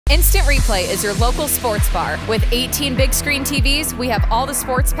Instant Replay is your local sports bar. With 18 big screen TVs, we have all the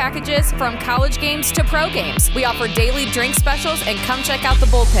sports packages from college games to pro games. We offer daily drink specials, and come check out the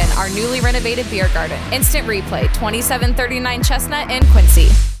Bullpen, our newly renovated beer garden. Instant Replay, 2739 Chestnut in Quincy.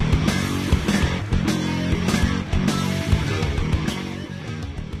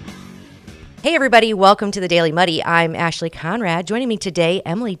 Hey everybody, welcome to the Daily Muddy. I'm Ashley Conrad. Joining me today,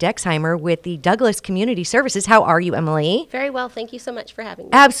 Emily Dexheimer with the Douglas Community Services. How are you, Emily? Very well. Thank you so much for having me.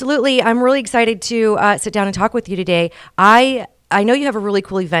 Absolutely. I'm really excited to sit down and talk with you today. I know you have a really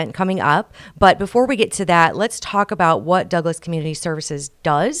cool event coming up, but before we get to that, let's talk about what Douglas Community Services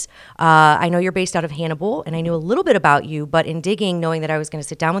does. I know you're based out of Hannibal, and I knew a little bit about you, but in digging, knowing that I was going to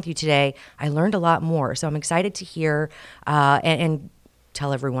sit down with you today, I learned a lot more. So I'm excited to hear and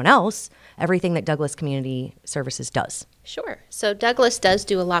tell everyone else everything that Douglas Community Services does. Sure. So Douglas does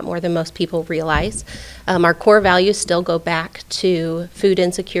do a lot more than most people realize. Our core values still go back to food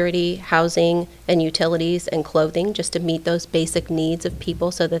insecurity, housing, and utilities and clothing, just to meet those basic needs of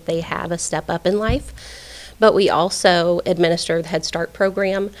people so that they have a step up in life. But we also administer the Head Start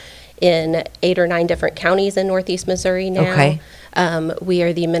program in 8 or 9 different counties in Northeast Missouri now. Okay. We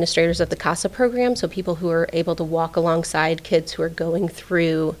are the administrators of the CASA program, so people who are able to walk alongside kids who are going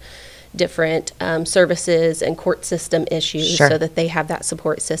through different services and court system issues. Sure. So that they have that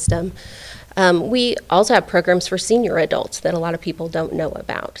support system. We also have programs for senior adults that a lot of people don't know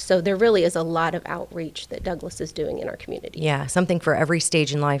about. So there really is a lot of outreach that Douglas is doing in our community. Yeah, something for every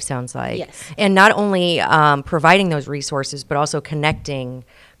stage in life, sounds like. Yes. And not only providing those resources, but also connecting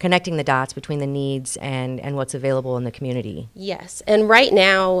the dots between the needs and what's available in the community. Yes, and right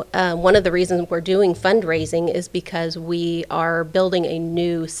now, one of the reasons we're doing fundraising is because we are building a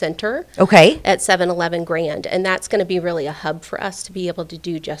new center at 711 Grand, and that's going to be really a hub for us to be able to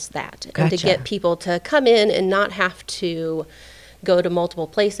do just that. Gotcha. And to get people to come in and not have to go to multiple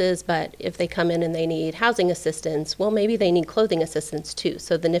places, but if they come in and they need housing assistance, well, maybe they need clothing assistance too.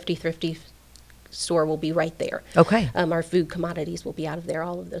 So the Nifty Thrifty store will be right there. Okay. Our food commodities will be out of there.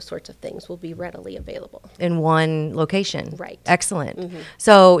 All of those sorts of things will be readily available. In one location. Right. Excellent. Mm-hmm.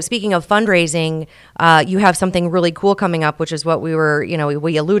 So speaking of fundraising, you have something really cool coming up, which is what we were,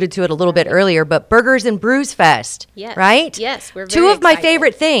 we alluded to it a little bit earlier, but Burgers and Brews Fest. Yes. Right? Yes. We're very Two of my excited.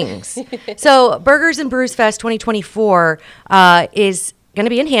 favorite things. So Burgers and Brews Fest 2024 is going to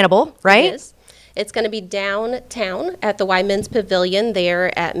be in Hannibal, right? It is. It's going to be downtown at the Y Men's Pavilion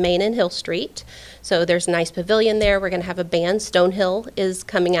there at Main and Hill Street. So there's a nice pavilion there. We're going to have a band. Stonehill is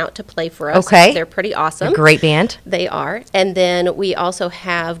coming out to play for us. Okay. They're pretty awesome. A great band. They are. And then we also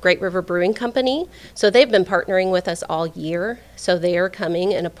have Great River Brewing Company. So they've been partnering with us all year. So they are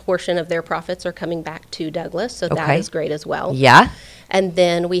coming, and a portion of their profits are coming back to Douglas. So that is great as well. Yeah. And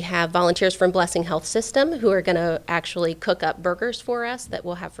then we have volunteers from Blessing Health System who are going to actually cook up burgers for us that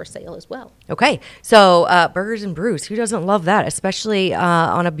we'll have for sale as well. Okay. So Burgers and Brews, who doesn't love that, especially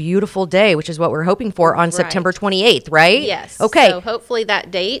on a beautiful day, which is what we're hoping for on September 28th, right? Yes. Okay. So hopefully that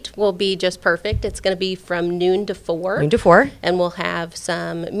date will be just perfect. It's going to be from noon to 4. Noon to 4. And we'll have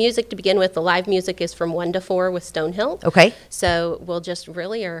some music to begin with. The live music is from 1 to 4 with Stonehill. Okay. So we'll just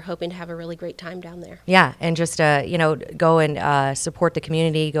really are hoping to have a really great time down there. Yeah, and just go and support the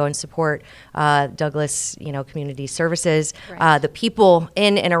community, go and support Douglas, Community Services, Right. the people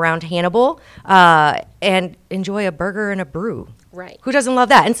in and around Hannibal, and enjoy a burger and a brew. Right. Who doesn't love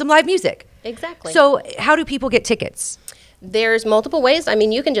that? And some live music. Exactly. So how do people get tickets? There's multiple ways. I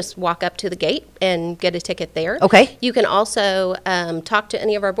mean, you can just walk up to the gate and get a ticket there. Okay. You can also talk to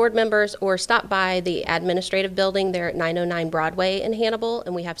any of our board members or stop by the administrative building there at 909 Broadway in Hannibal,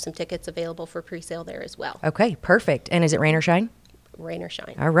 and we have some tickets available for pre-sale there as well. Okay, perfect. And is it rain or shine? Rain or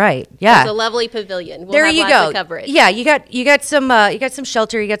shine. All right. Yeah. It's a lovely pavilion. We'll there have you lots go. of coverage. Yeah, you got some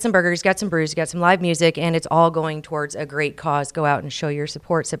shelter, you got some burgers, you got some brews, you got some live music, and it's all going towards a great cause. Go out and show your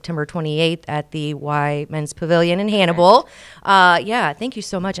support September 28th at the Y Men's Pavilion in Hannibal. Yeah, thank you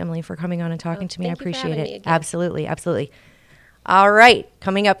so much, Emily, for coming on and talking to me. I appreciate it. Absolutely, absolutely. All right,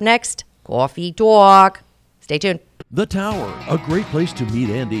 coming up next, Coffee Talk. Stay tuned. The Tower, a great place to meet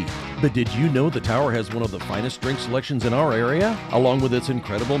and eat. But did you know the Tower has one of the finest drink selections in our area? Along with its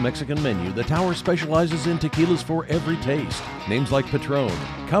incredible Mexican menu, the Tower specializes in tequilas for every taste. Names like Patron,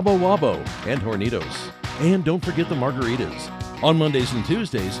 Cabo Wabo, and Hornitos. And don't forget the margaritas. On Mondays and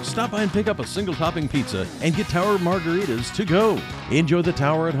Tuesdays, stop by and pick up a single topping pizza and get Tower margaritas to go. Enjoy the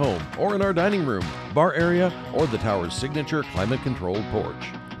Tower at home or in our dining room, bar area, or the Tower's signature climate-controlled porch.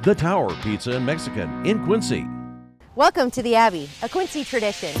 The Tower Pizza and Mexican in Quincy. Welcome to the Abbey, a Quincy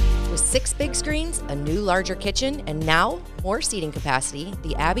tradition. With 6 big screens, a new larger kitchen, and now more seating capacity,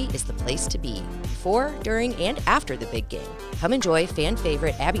 the Abbey is the place to be before, during, and after the big game. Come enjoy fan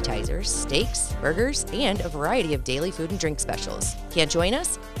favorite appetizers, steaks, burgers, and a variety of daily food and drink specials. Can't join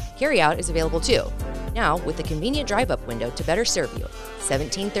us? Carryout is available too. Now with a convenient drive-up window to better serve you.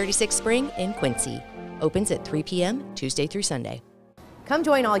 1736 Spring in Quincy. Opens at 3 p.m. Tuesday through Sunday. Come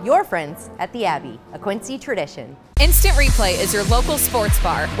join all your friends at the Abbey, a Quincy tradition. Instant Replay is your local sports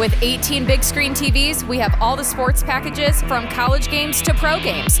bar. With 18 big screen TVs, we have all the sports packages from college games to pro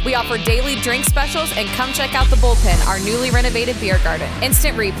games. We offer daily drink specials, and come check out the Bullpen, our newly renovated beer garden.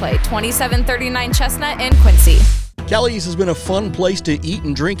 Instant Replay, 2739 Chestnut in Quincy. Kelly's has been a fun place to eat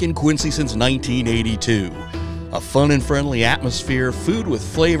and drink in Quincy since 1982. A fun and friendly atmosphere, food with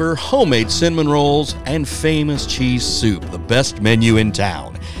flavor, homemade cinnamon rolls, and famous cheese soup, the best menu in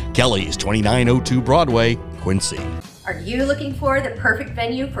town. Kelly's, 2902 Broadway, Quincy. Are you looking for the perfect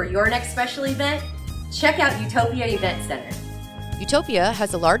venue for your next special event? Check out Utopia Event Center. Utopia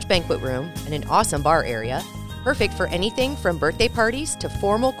has a large banquet room and an awesome bar area, perfect for anything from birthday parties to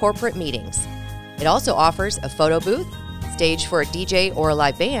formal corporate meetings. It also offers a photo booth, stage for a DJ or a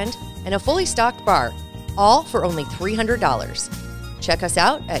live band, and a fully stocked bar, all for only $300. Check us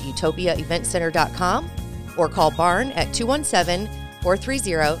out at utopiaeventcenter.com or call Barn at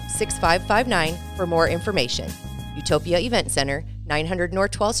 217-430-6559 for more information. Utopia Event Center, 900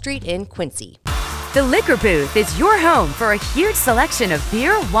 North 12th Street in Quincy. The Liquor Booth is your home for a huge selection of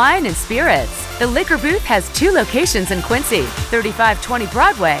beer, wine, and spirits. The Liquor Booth has 2 locations in Quincy, 3520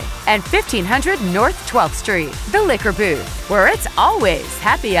 Broadway and 1500 North 12th Street. The Liquor Booth, where it's always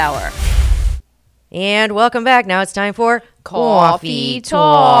happy hour. And welcome back. Now it's time for Coffee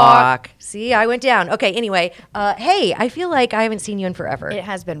Talk. See, I went down. Okay, anyway. Hey, I feel like I haven't seen you in forever. It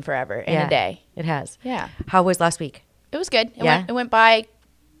has been forever in a day. It has. Yeah. How was last week? It was good. It went by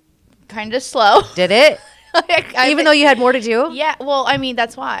kind of slow. Did it? Even though you had more to do? Yeah. Well, I mean,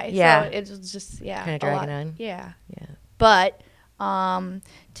 that's why. Yeah. So it was just, kind of dragging on. Yeah. Yeah. But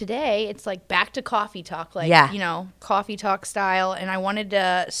today it's like back to coffee talk, coffee talk style. And I wanted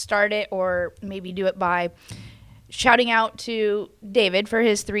to start it, or maybe do it by shouting out to David for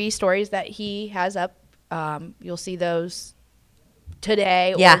his 3 stories that he has up. You'll see those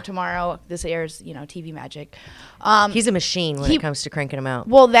today or tomorrow. This airs, TV magic. He's a machine when it comes to cranking them out.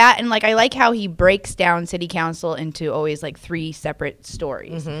 Well, that, and I like how he breaks down city council into always 3 separate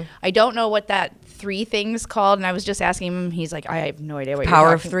stories. Mm-hmm. I don't know what that 3 thing's called, and I was just asking him. He's like, I have no idea what Power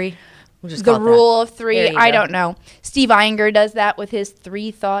you're of 3? We'll just the call it rule of 3. I go. don't know. Steve Iyer does that with his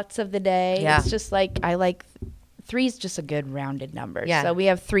 3 thoughts of the day. Yeah. It's just I like 3 is just a good rounded number. Yeah. So we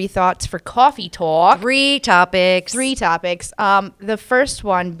have 3 thoughts for coffee talk. 3 topics. 3 topics. The first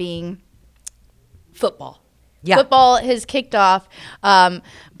one being football. Yeah. Football has kicked off.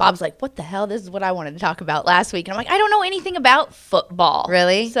 Bob's like, what the hell? This is what I wanted to talk about last week. And I'm like, I don't know anything about football.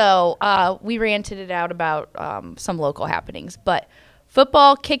 Really? So we ranted it out about some local happenings. But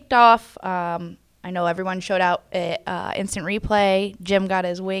football kicked off. I know everyone showed out at Instant Replay. Jim got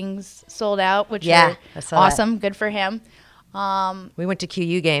his wings sold out, which are awesome. Good for him. We went to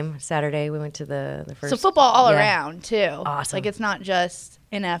QU game Saturday. We went to the first. So football all around, too. Awesome. It's not just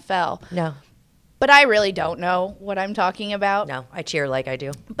NFL. No. But I really don't know what I'm talking about. No, I cheer like I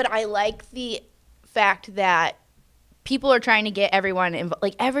do. But I like the fact that people are trying to get everyone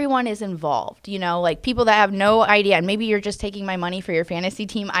involved. Everyone is involved, people that have no idea. And maybe you're just taking my money for your fantasy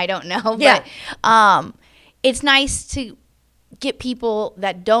team. I don't know. Yeah. But it's nice to get people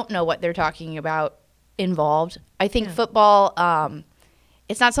that don't know what they're talking about involved. I think football,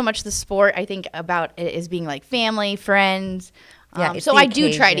 it's not so much the sport. I think about it as being family, friends. So I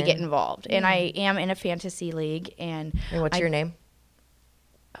do try to get involved, and I am in a fantasy league. And what's your name?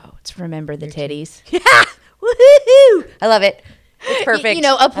 Oh, it's Remember the Titties. Yeah, woohoo! I love it. It's perfect.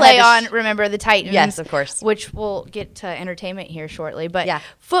 A play on Remember the Titans. Yes, of course. Which we'll get to entertainment here shortly. But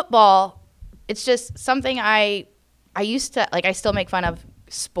football, it's just something I used to I still make fun of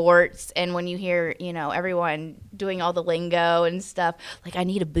sports, and when you hear everyone doing all the lingo and stuff, I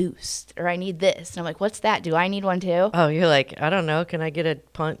need a boost, or I need this, and I'm like, what's that? Do I need one too? Oh, you're like, I don't know, can I get a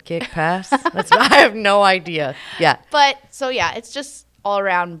punt, kick, pass? I have no idea. Yeah, but it's just all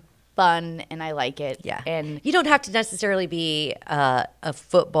around fun, and I like it. Yeah, and you don't have to necessarily be a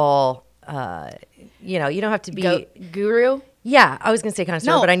football you don't have to be guru. Yeah, I was going to say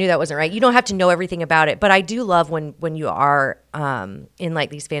connoisseur, but I knew that wasn't right. You don't have to know everything about it, but I do love when you are in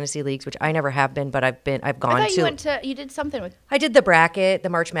these fantasy leagues, which I never have been, but I've gone I thought to. you did something with. I did the bracket, the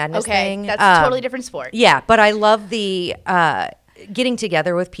March Madness thing. Okay, that's a totally different sport. Yeah, but I love the getting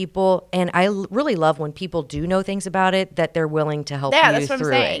together with people, and I really love when people do know things about it that they're willing to help you that's what I'm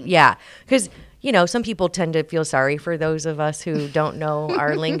through saying. it. Yeah, because some people tend to feel sorry for those of us who don't know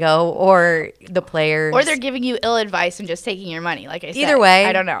our lingo or the players. Or they're giving you ill advice and just taking your money, like I said. Either way,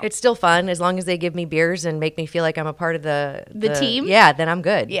 I don't know. It's still fun as long as they give me beers and make me feel like I'm a part of the team? Yeah, then I'm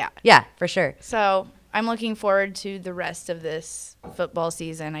good. Yeah. Yeah, for sure. So I'm looking forward to the rest of this football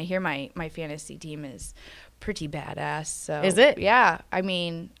season. I hear my fantasy team is pretty badass. So is it? Yeah. I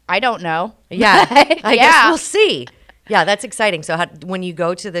mean, I don't know. Yeah. I guess we'll see. Yeah, that's exciting. So when you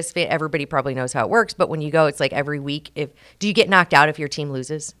go to this, everybody probably knows how it works, but when you go, it's like every week. Do you get knocked out if your team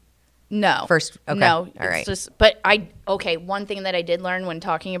loses? No. First, okay. No. All right. One thing that I did learn when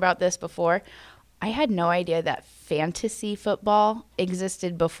talking about this before, I had no idea that fantasy football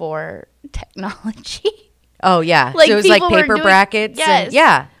existed before technology. Oh, yeah. Like, so it was like paper brackets. Yes. And,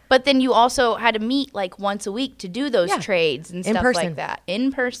 yeah. But then you also had to meet like once a week to do those trades and stuff person. like that.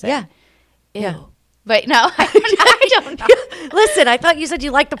 In person. Yeah. Ew. Yeah. But no, I don't know. Listen, I thought you said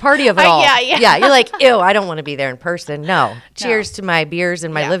you liked the party of it all. Yeah. Yeah, you're like, ew, I don't want to be there in person. No. Cheers to my beers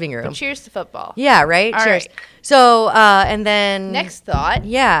in my living room. But cheers to football. Yeah, right? All cheers. right. So, and then... Next thought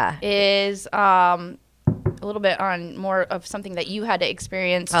is a little bit on more of something that you had to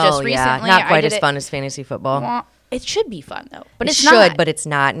experience just recently. Not quite as fun as fantasy football. Well, it should be fun, though. But it it's should, not. but it's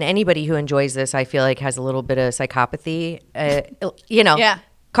not. And anybody who enjoys this, I feel like, has a little bit of psychopathy.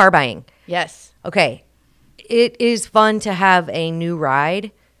 Car buying. Yes. Okay. It is fun to have a new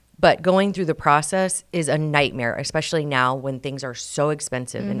ride, but going through the process is a nightmare, especially now when things are so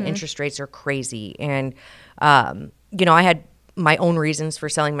expensive and interest rates are crazy. And, I had my own reasons for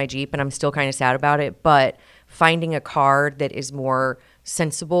selling my Jeep, and I'm still kind of sad about it, but finding a car that is more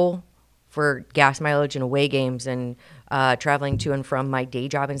sensible for gas mileage and away games and traveling to and from my day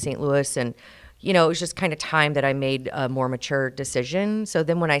job in St. Louis. And, it was just kind of time that I made a more mature decision. So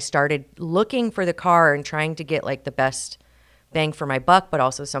then when I started looking for the car and trying to get like the best bang for my buck, but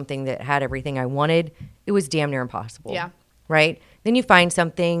also something that had everything I wanted, it was damn near impossible. Yeah. Right? Then you find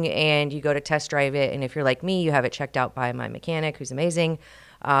something and you go to test drive it. And if you're like me, you have it checked out by my mechanic, who's amazing.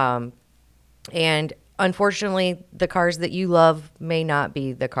 And unfortunately, the cars that you love may not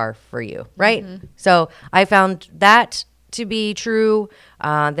be the car for you, right? So I found that to be true.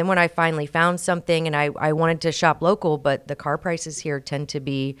 Then when I finally found something and I wanted to shop local, but the car prices here tend to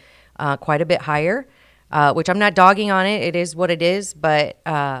be quite a bit higher, which I'm not dogging on it. It is what it is. But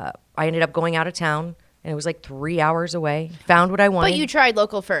I ended up going out of town, and it was like 3 hours away. Found what I wanted. But you tried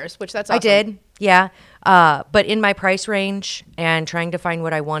local first, which that's awesome. I did, yeah. But in my price range and trying to find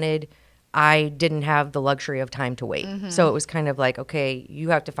what I wanted, I didn't have the luxury of time to wait. So it was kind of like, okay, you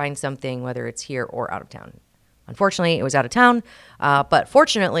have to find something, whether it's here or out of town. Unfortunately, it was out of town. But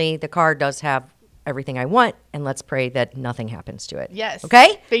fortunately, the car does have everything I want, and let's pray that nothing happens to it. Yes.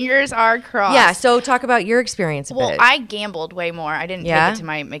 Okay? Fingers are crossed. Yeah, so talk about your experience a bit. Well, I gambled way more. I didn't take it to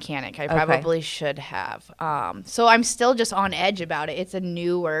my mechanic. I probably should have. So I'm still just on edge about it. It's a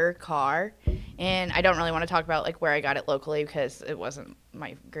newer car, and I don't really want to talk about like where I got it locally because it wasn't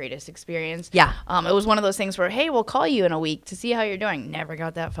my greatest experience. Yeah. It was one of those things where, hey, we'll call you in a week to see how you're doing. Never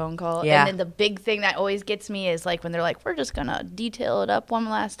got that phone call. Yeah. And then the big thing that always gets me is like when they're like, we're just going to detail it up one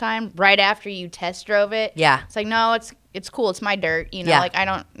last time right after you test drove it. Yeah. It's like, no, it's cool. It's my dirt. Yeah. Like I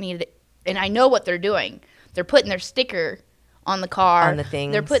don't need it. And I know what they're doing. They're putting their sticker on the car. On the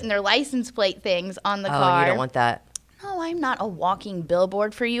things. They're putting their license plate things on the car. Oh, you don't want that. No, I'm not a walking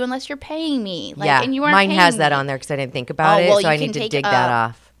billboard for you unless you're paying me. Like, yeah, and you weren't mine has paying that me. on there because I didn't think about it, so I need to dig that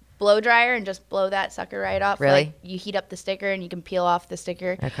off. Blow dryer and just blow that sucker right off. Really? Like, you heat up the sticker and you can peel off the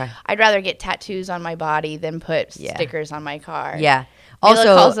sticker. Okay. I'd rather get tattoos on my body than put stickers on my car. Yeah. Also,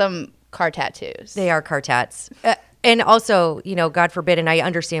 Also, calls them car tattoos. they are car tats. And also, God forbid, and I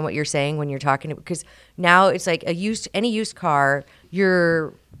understand what you're saying when you're talking, because now it's like any used car,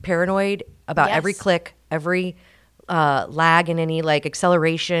 you're paranoid about every click, every lag in any like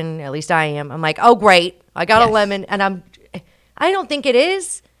acceleration. At least I am. I'm like, oh great, I got a lemon, and I don't think it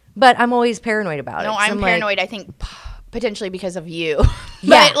is, but I'm always paranoid about it. No, I'm paranoid. I think potentially because of you.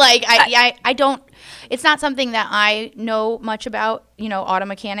 Yeah. But like I don't. It's not something that I know much about, auto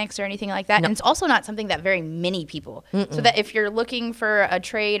mechanics or anything like that. No. And it's also not something that very many people. So that if you're looking for a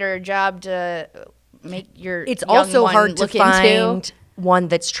trade or a job to make your it's young also one hard to look find into, one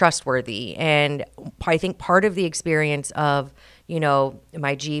that's trustworthy. And I think part of the experience of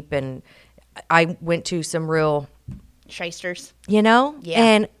my Jeep, and I went to some real shysters. Yeah.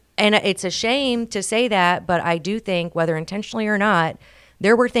 And it's a shame to say that, but I do think, whether intentionally or not,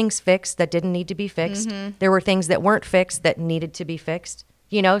 there were things fixed that didn't need to be fixed. There were things that weren't fixed that needed to be fixed.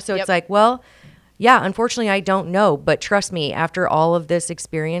 So it's like, well, Yeah, unfortunately, I don't know. But trust me, after all of this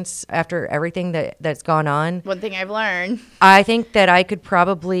experience, after everything that's gone on, One thing I've learned. I think that I could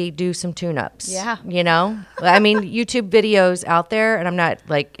probably do some tune-ups. Yeah. You know? I mean, YouTube videos out there, and I'm not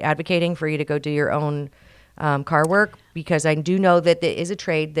like advocating for you to go do your own car work, because I do know that there is a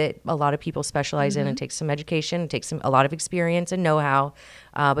trade that a lot of people specialize in and takes some education, takes a lot of experience and know-how.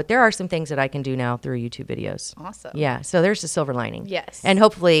 But there are some things that I can do now through YouTube videos. Awesome. Yeah. So there's the silver lining. Yes. And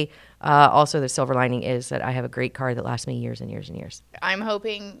hopefully also the silver lining is that I have a great car that lasts me years and years and years. I'm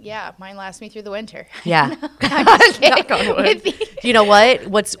hoping, mine lasts me through the winter. Yeah. Knock on wood. You know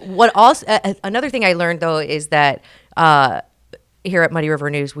what also another thing I learned though is that here at Muddy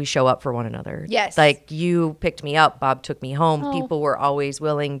River News, we show up for one another. Yes. Like you picked me up, Bob took me home. People were always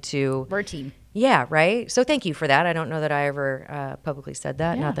willing to. We're a team. Yeah, right? So thank you for that. I don't know that I ever publicly said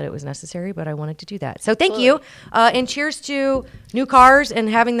that. Not that it was necessary, but I wanted to do that. So thank you. And cheers to new cars and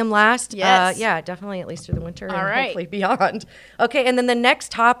having them last. Yes. Yeah, definitely at least through the winter and right. hopefully beyond. Okay, and then the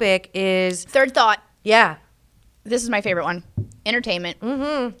next topic is. Third thought. Yeah. This is my favorite one. Entertainment.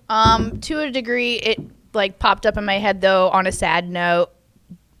 Mm-hmm. To a degree, it like popped up in my head though on a sad note.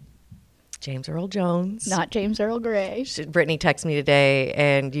 James Earl Jones. Not James Earl Grey. Brittany texted me today,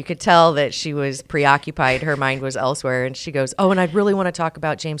 and you could tell that she was preoccupied. Her mind was elsewhere, and she goes, "Oh, and I'd really want to talk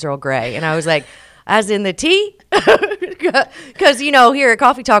about James Earl Grey." And I was like, "As in the tea?" Because here at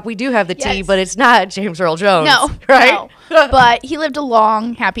Coffee Talk we do have the tea, but it's not James Earl Jones. No, right? No. But he lived a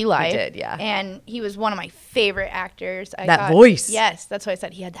long, happy life. He did, yeah. And he was one of my favorite actors. That voice. Yes, that's what I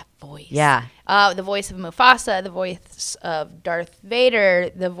said. He had that voice. Yeah. The voice of Mufasa, the voice of Darth Vader,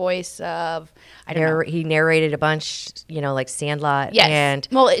 the voice of He narrated a bunch, like Sandlot. Yes. And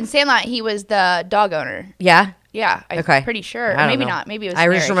well, in Sandlot, he was the dog owner. yeah. Yeah, I'm Okay. pretty sure. I Or maybe don't know. not. Maybe it was. I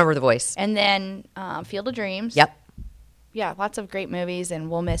just Daenerys. remember the voice. And then Field of Dreams. Yep. Yeah, lots of great movies, and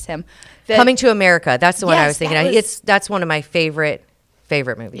we'll miss him. Coming to America. That's the one I Yes, was thinking. that was- That's one of my favorite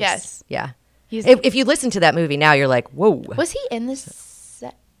movies. Yes. Yeah. He's- If you listen to that movie now, you're like, whoa. Was he in this?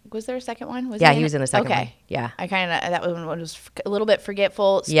 Was there a second one? He was in the second one. Okay. Yeah. I kind of that one was a little bit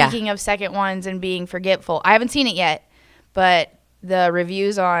forgetful. Yeah. Speaking of second ones and being forgetful, I haven't seen it yet, but the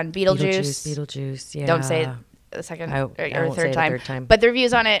reviews on Beetlejuice. Yeah. Don't say it the second I or won't say third the time. third time. But the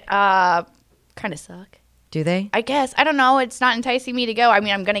reviews on it kind of suck. Do they? I guess. I don't know. It's not enticing me to go. I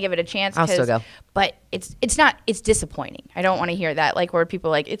mean, I'm going to give it a chance. I'll still go. But it's disappointing. I don't want to hear that. Like where people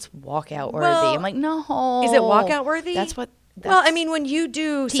are like, it's walkout worthy. Well, I'm like, no. Is it walkout worthy? Well, I mean, when you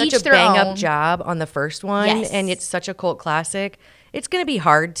do such each a their bang own. up job on the first one, Yes. and it's such a cult classic, it's going to be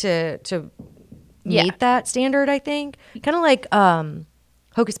hard to Yeah. meet that standard, I think. Kind of like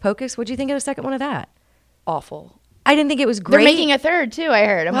Hocus Pocus. What'd you think of the second one of that? awful. I didn't think it was great. They're making a third too, I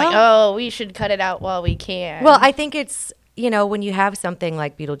heard. I'm like, oh, we should cut it out while we can. Well, I think it's, when you have something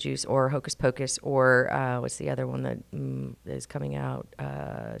like Beetlejuice or Hocus Pocus or what's the other one that is coming out?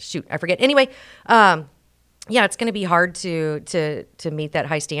 I forget. Anyway, it's going to be hard to meet that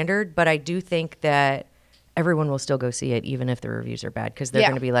high standard, but I do think that everyone will still go see it, even if the reviews are bad, because they're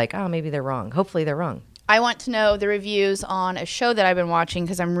going to be like, oh, maybe they're wrong. Hopefully they're wrong. I want to know the reviews on a show that I've been watching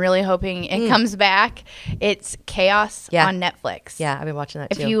because I'm really hoping it comes back. It's Chaos on Netflix. Yeah, I've been watching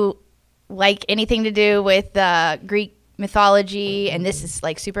that too. If you like anything to do with Greek mythology, and this is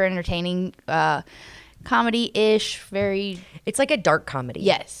like super entertaining, comedy-ish, very... It's like a dark comedy.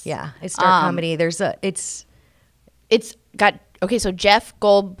 Yes. Yeah, it's dark comedy. It's got... Okay, so Jeff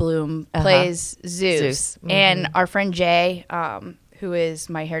Goldblum plays Zeus. Mm-hmm. And our friend Jay... who is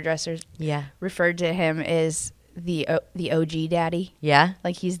my hairdresser, referred to him as the OG daddy. Yeah.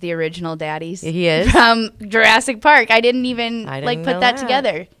 Like he's the original daddies. He is. From Jurassic Park. I didn't even put know that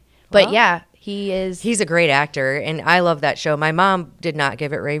together. But well, he is. He's a great actor, and I love that show. My mom did not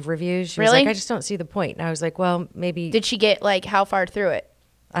give it rave reviews. She was Really? like, I just don't see the point. And I was like, well, maybe. Did she get like how far through it?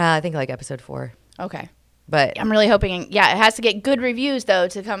 I think like episode 4. Okay. But I'm really hoping, it has to get good reviews though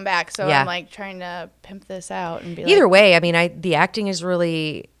to come back. So Yeah. I'm like trying to pimp this out and be either like, way, I mean, the acting is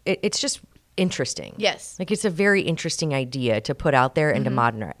really, it's just interesting. Yes. Like it's a very interesting idea to put out there and to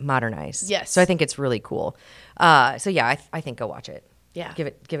modernize. Yes. So I think it's really cool. I think go watch it. Yeah.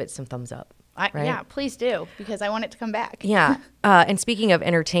 Give it some thumbs up. Right? Yeah, please do because I want it to come back. Yeah. And speaking of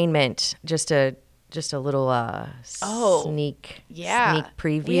entertainment, just a little sneak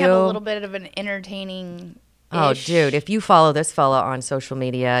preview. We have a little bit of an entertaining. Oh, dude, if you follow this fella on social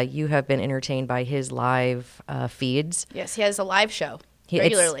media, you have been entertained by his live feeds. Yes, he has a live show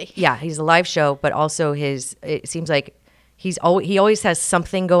regularly. He's a live show, but also it seems like he always has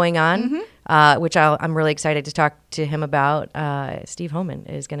something going on, which I'm really excited to talk to him about. Steve Homan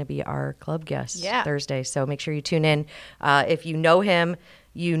is going to be our club guest Thursday, so make sure you tune in. If you know him,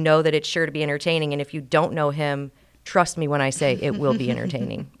 you know that it's sure to be entertaining. And if you don't know him, trust me when I say it will be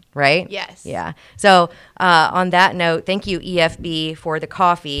entertaining. Right? Yes. Yeah. So on that note, thank you, EFB, for the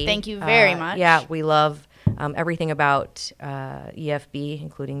coffee. Thank you very much. Yeah, we love everything about EFB,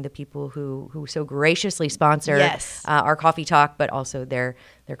 including the people who so graciously sponsor our coffee talk, but also their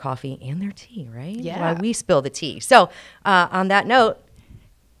coffee and their tea, right? Yeah. While we spill the tea. So on that note,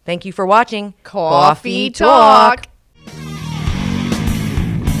 thank you for watching Coffee Talk.